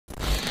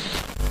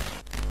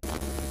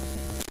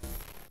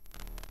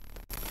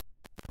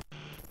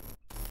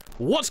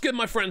What's good,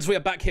 my friends? We are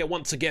back here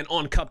once again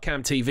on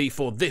CubCamTV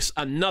for this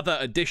another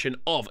edition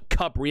of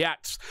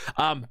CubReacts.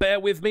 Bear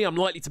with me, I'm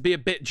likely to be a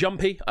bit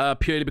jumpy,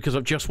 purely because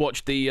I've just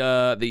watched the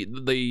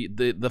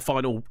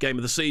final game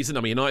of the season.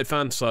 I'm a United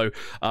fan, so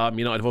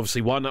United have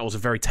obviously won. That was a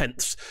very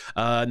tense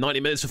 90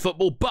 minutes of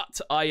football,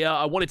 but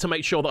I wanted to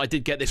make sure that I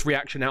did get this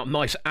reaction out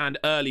nice and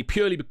early,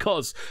 purely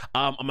because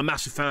I'm a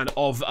massive fan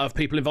of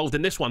people involved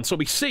in this one. So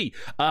we see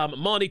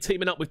Mvrnie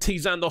teaming up with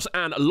Teezandos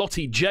and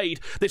Lottie Jade.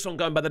 This one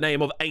going by the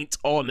name of Aint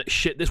on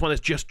shit. This one has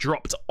just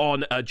dropped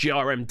on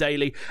GRM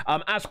Daily.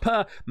 As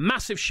per,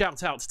 massive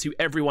shout outs to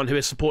everyone who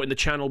is supporting the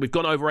channel. We've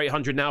gone over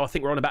 800 now. I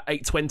think we're on about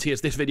 820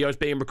 as this video is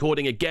being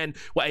recording. Again,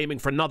 we're aiming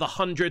for another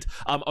 100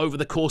 over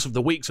the course of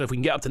the week. So if we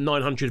can get up to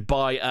 900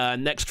 by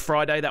next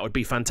Friday, that would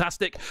be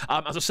fantastic.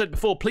 As I said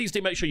before, please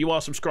do make sure you are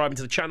subscribing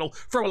to the channel.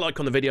 Throw a like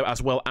on the video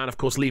as well. And of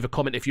course, leave a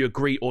comment if you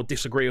agree or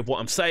disagree with what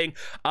I'm saying.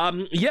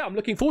 Yeah, I'm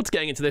looking forward to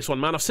getting into this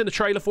one, man. I've seen a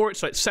trailer for it,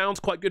 so it sounds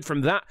quite good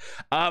from that.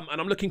 And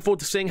I'm looking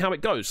forward to seeing how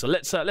it goes. So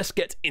let's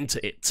get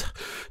into it.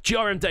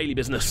 GRM Daily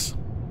business.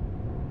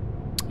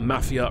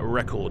 Mafia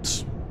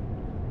Records.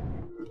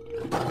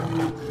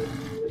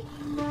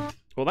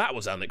 Well, that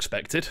was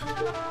unexpected. He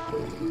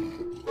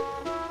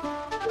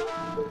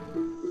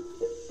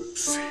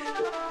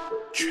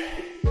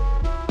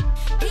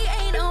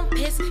ain't on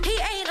piss, he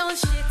ain't on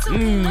shit.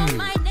 Talking on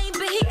my name,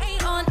 but he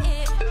ain't on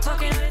it.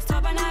 Talking on his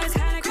top and now it's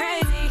kinda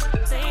crazy.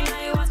 Saying now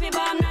he wants me,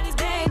 but I'm not his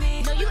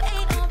baby. No, you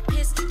ain't on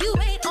piss, you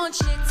ain't on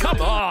shit. Come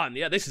on!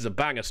 Yeah, this is a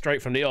banger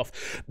straight from the off.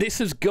 This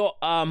has got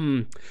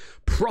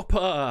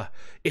proper...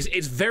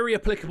 It's very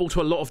applicable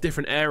to a lot of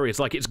different areas.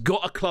 Like, it's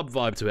got a club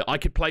vibe to it. I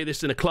could play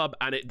this in a club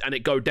and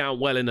it go down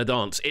well in a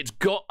dance. It's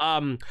got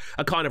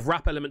a kind of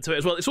rap element to it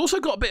as well. It's also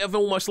got a bit of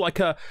almost like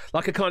a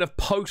kind of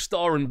post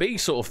R&B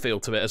sort of feel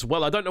to it as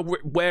well. I don't know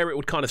where it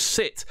would kind of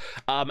sit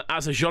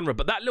as a genre,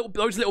 but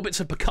those little bits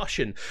of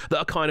percussion that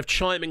are kind of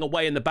chiming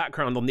away in the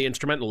background on the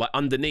instrumental, like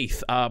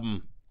underneath,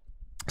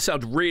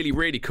 sounds really,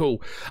 really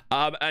cool.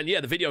 And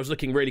yeah, the video is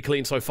looking really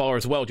clean so far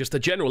as well. Just the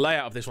general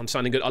layout of this one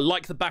sounding good. I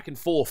like the back and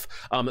forth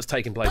that's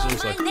taking place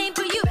also.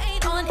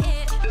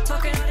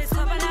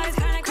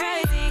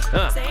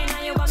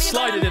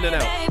 Slide it in and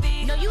out.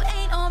 No, you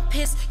ain't on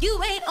piss,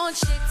 you ain't on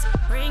shit.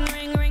 Ring,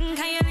 ring, ring,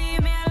 can you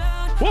leave me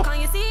alone? Whoa.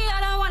 Can't you see I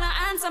don't wanna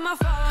answer my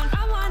phone?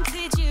 I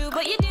wanted you,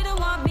 but you didn't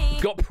want me.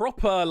 Got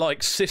proper,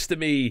 like,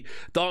 system-y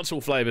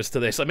dancehall flavours to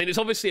this. I mean, it's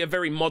obviously a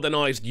very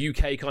modernised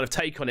UK kind of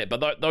take on it,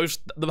 but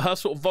her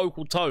sort of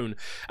vocal tone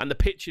and the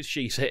pitches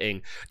she's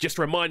hitting just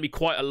remind me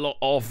quite a lot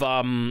of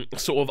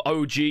sort of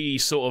OG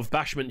sort of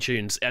bashment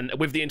tunes, and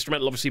with the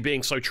instrumental obviously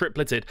being so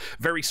tripleted,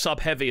 very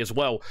sub-heavy as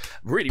well.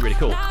 Really, really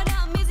cool.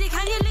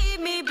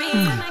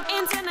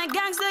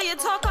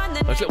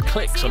 Those little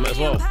clicks on it as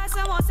well.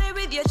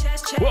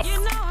 Woof. You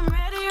know I'm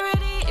ready,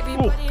 if you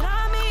put it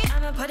on me,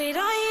 I'ma put it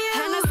on you.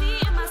 And I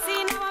see in my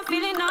scene, now I'm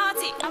feeling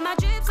naughty. And my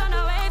drips on the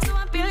wave, so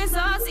I'm feeling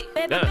saucy.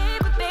 Baby,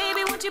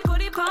 baby, won't you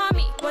put it on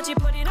me? Won't you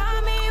put it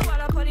on me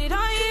while I put it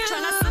on you?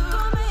 Tryna suck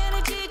on my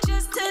energy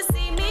just to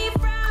see me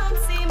frown,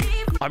 see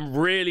me frown. I'm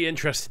really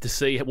interested to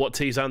see what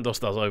Teezandos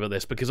does over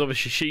this, because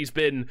obviously she's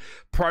been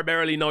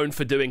primarily known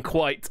for doing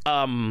quite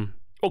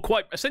or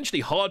quite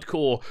essentially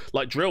hardcore,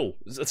 like, drill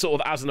sort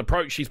of as an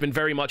approach. She's been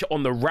very much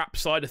on the rap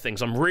side of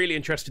things. I'm really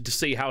interested to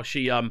see how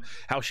she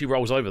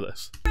rolls over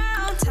this.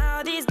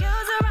 These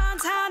girls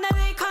around town,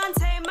 they can't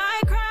take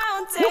my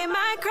crown, take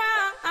my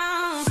crown.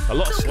 A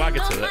lot of swagger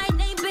to it.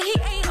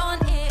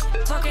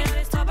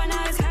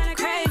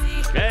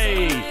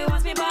 Hey!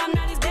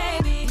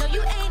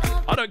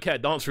 I don't care,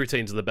 dance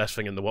routines are the best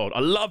thing in the world.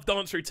 I love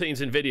dance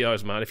routines in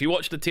videos, man. If you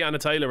watch the Tiana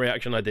Taylor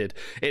reaction I did,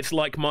 it's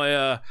like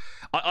my,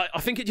 I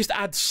think it just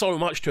adds so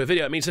much to a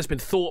video. It means there's been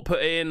thought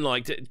put in,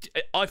 like,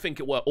 I think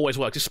it always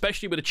works,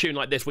 especially with a tune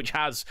like this, which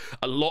has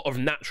a lot of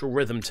natural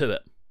rhythm to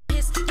it.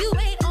 You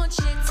ain't on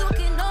shit,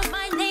 talking on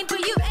my name, but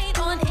you ain't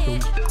on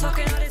it.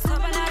 Talking on this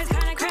top and now it's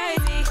kinda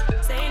crazy.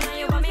 Saying now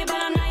you want me, but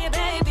I'm not your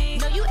baby.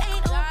 No, you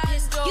ain't on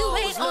piss, you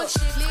ain't on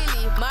shit.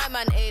 Clearly, my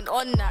man ain't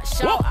on that.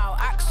 Shout out,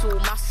 Axel,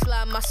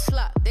 my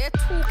slut. They're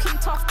talking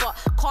tough, but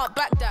can't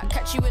back that.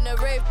 Catch you in a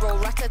rave, bro.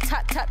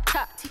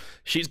 Rat-a-tat-tat-tat.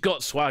 She's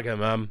got swagger,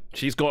 man.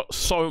 She's got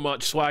so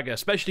much swagger,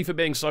 especially for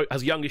being so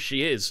as young as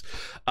she is.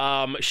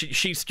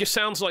 She just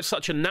sounds like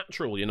such a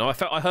natural, you know.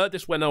 I heard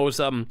this when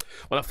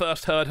I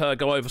first heard her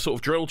go over sort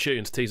of drill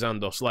tunes,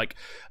 Teezandos. Like,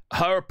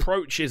 her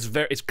approach is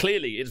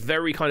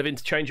very kind of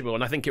interchangeable,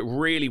 and I think it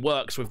really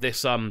works with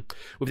this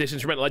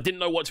instrumental. I didn't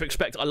know what to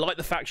expect. I like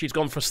the fact she's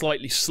gone for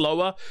slightly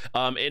slower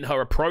in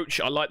her approach.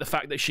 I like the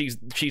fact that she's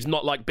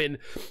not like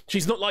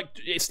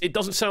it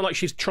doesn't sound like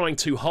she's trying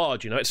too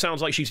hard, you know. It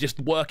sounds like she's just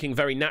working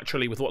very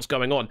naturally with what's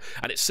going on,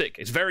 and it's sick.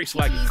 It's very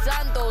swaggy.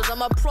 Zandos,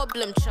 I'm a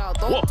problem child.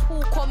 Don't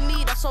talk on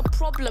me, that's a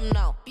problem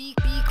now. Be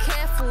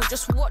careful,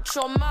 just watch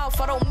your mouth.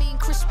 I don't mean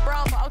Chris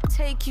Brown, but I'll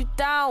take you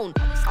down.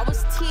 I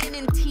was teeing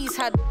in T's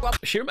had.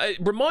 It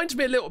reminds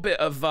me a little bit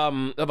of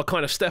a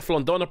kind of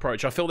Stefflon Don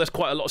approach. I feel there's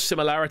quite a lot of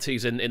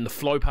similarities in the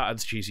flow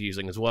patterns she's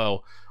using as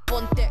well.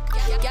 up on deck.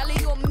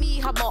 Galley on me,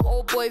 have my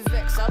old boy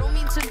vex. I don't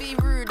mean to be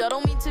rude, I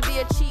don't mean to be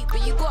a cheat,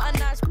 but you got a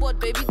nice bod,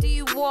 baby, do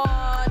you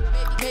want?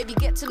 Maybe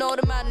get to know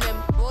the man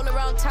them. Roll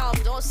around town,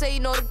 don't say you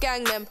know the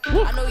gang them.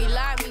 I know you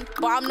like me,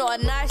 but I'm not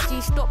a nice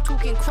G. Stop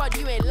talking crud,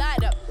 you ain't like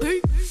that.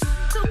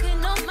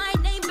 Talking on my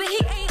name, but he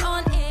ain't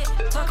on it.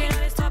 Talking on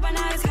his top, and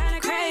now it's kinda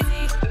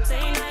crazy.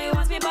 Saying now he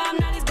wants me, but I'm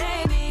not his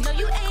baby. No,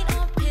 you ain't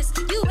on piss,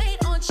 you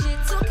ain't on shit.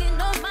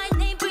 Talking on my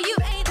name, but you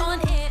ain't on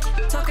it.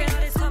 Talking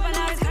on his top, and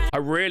now it's kinda. I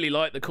really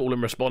like the call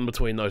and respond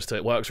between those two.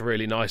 It works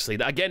really nicely.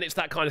 Again, it's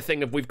that kind of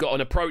thing of we've got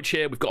an approach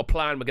here, we've got a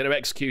plan, we're going to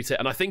execute it,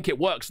 and I think it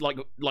works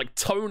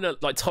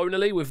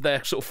tonally with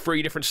their sort of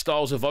 3 different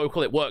styles of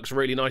vocal. It works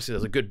really nicely.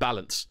 There's a good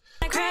balance.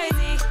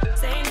 Crazy.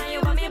 Saying now you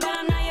want me, but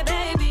I'm not your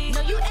baby.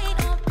 No, you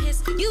ain't on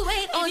piss, you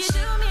ain't on shit. If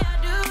you do me,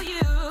 I do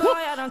you. Boy,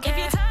 I don't care.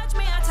 If you touch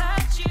me, I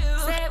touch you.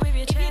 Say it with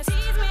your chest. If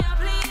you tease me, I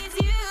please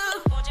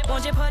you.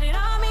 Won't you put it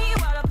on me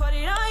while I put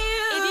it on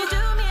you? If you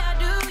do me, I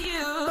do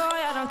you. Boy,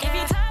 I don't care.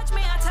 If you touch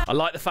me, I touch you. I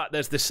like the fact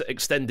there's this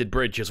extended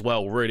bridge as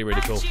well. Really,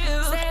 really cool. Say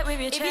it with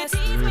your chest.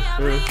 If you tease me, I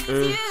please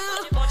you.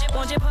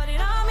 Won't you put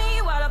it on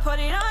me while I put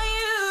it on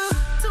you?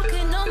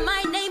 Talking on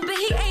my name, but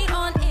he ain't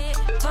on it.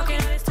 Talking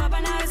on his top,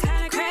 and now it's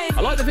kinda crazy.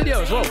 I like the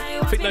video as well.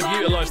 I think they've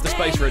utilised the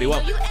space really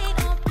well. You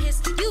ain't on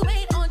piss, you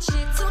ain't on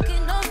shit.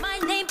 Talking on my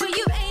name, but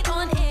you ain't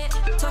on it.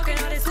 Talking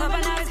on his top,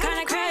 and now it's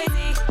kinda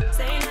crazy.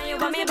 Saying now you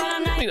want me, but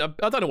I'm not. I mean,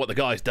 I don't know what the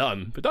guy's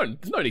done, but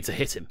there's no need to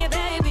hit him.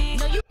 Baby.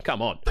 No, you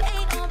Come on.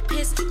 ain't on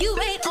piss, you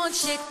ain't on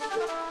shit.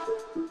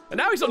 And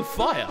now he's on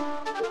fire.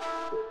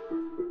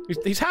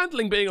 He's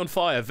handling being on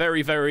fire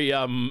very, very,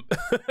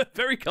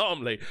 very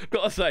calmly.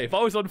 Gotta say, if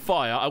I was on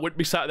fire, I wouldn't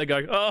be sat there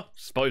going, oh,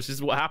 suppose this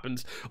is what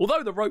happens.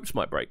 Although the ropes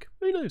might break.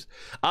 Who knows?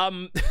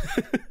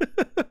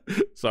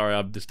 Sorry,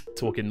 I'm just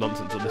talking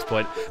nonsense at this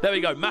point. There we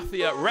go.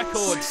 Mafia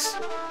Records.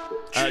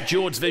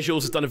 George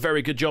Visuals has done a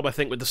very good job, I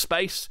think, with the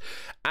space.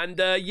 And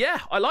yeah,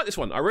 I like this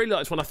one. I really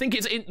like this one. I think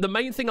it's the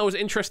main thing I was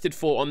interested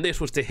for on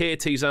this was to hear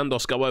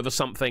Teezandos go over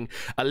something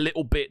a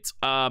little bit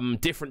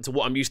different to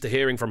what I'm used to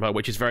hearing from her,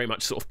 which is very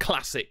much sort of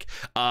classic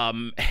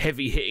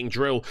heavy-hitting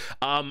drill.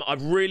 I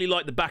really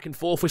like the back and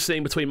forth we're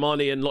seeing between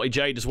Mvrnie and Lottie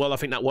Jade as well. I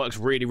think that works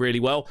really, really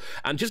well.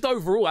 And just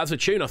overall, as a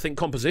tune, I think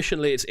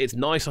compositionally it's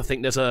nice. I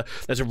think there's a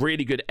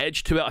really good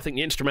edge to it. I think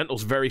the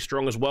instrumental's very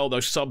strong as well.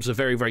 Those subs are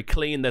very, very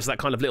clean. There's that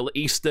kind of little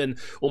Eastern,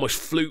 almost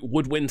flute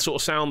woodwind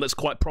sort of sound that's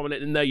quite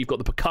prominent in there. You've got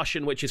the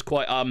percussion, which is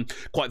quite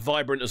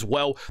vibrant as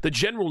well. The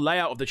general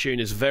layout of the tune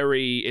is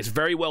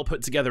very well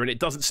put together, and it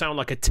doesn't sound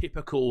like a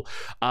typical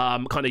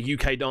kind of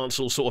UK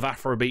dancehall sort of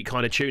Afrobeat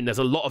kind of tune. There's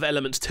a lot of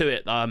elements to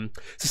it.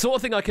 It's the sort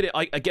of thing I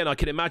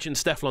could imagine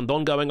Steph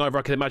London going over.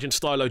 I could imagine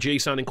Stylo G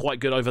sounding quite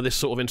good over this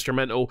sort of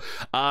instrumental.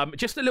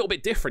 Just a little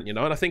bit different, you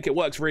know, and I think it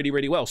works really,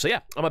 really well. So yeah,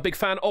 I'm a big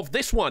fan of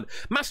this one.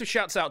 Massive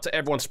shouts out to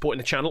everyone supporting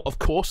the channel, of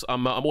course.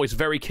 I'm always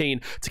very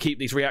keen to keep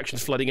these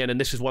reactions flooding in, and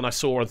this is one I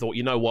saw and thought,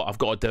 you know what, I've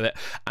got to do it.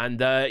 And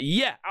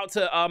yeah, out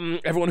to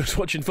everyone who's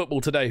watching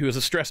football today who is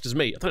as stressed as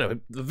me. I don't know,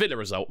 the Villa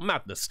result,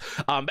 madness.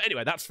 But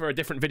anyway, that's for a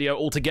different video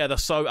altogether.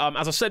 So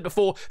as I said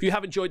before, if you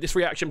have enjoyed this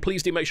reaction,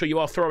 please do make sure you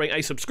are throwing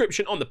a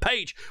subscription on the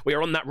page. We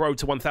are on that road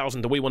to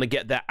 1,000 and we want to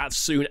get there as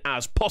soon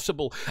as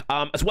possible.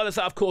 As well as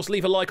that, of course,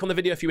 leave a like on the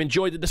video if you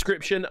enjoyed the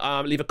description.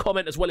 Leave a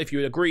comment as well if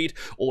you agreed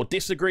or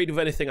disagreed with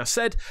anything I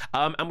said.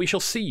 And we shall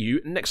see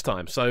you next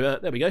time. So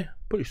there we go.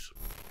 Peace.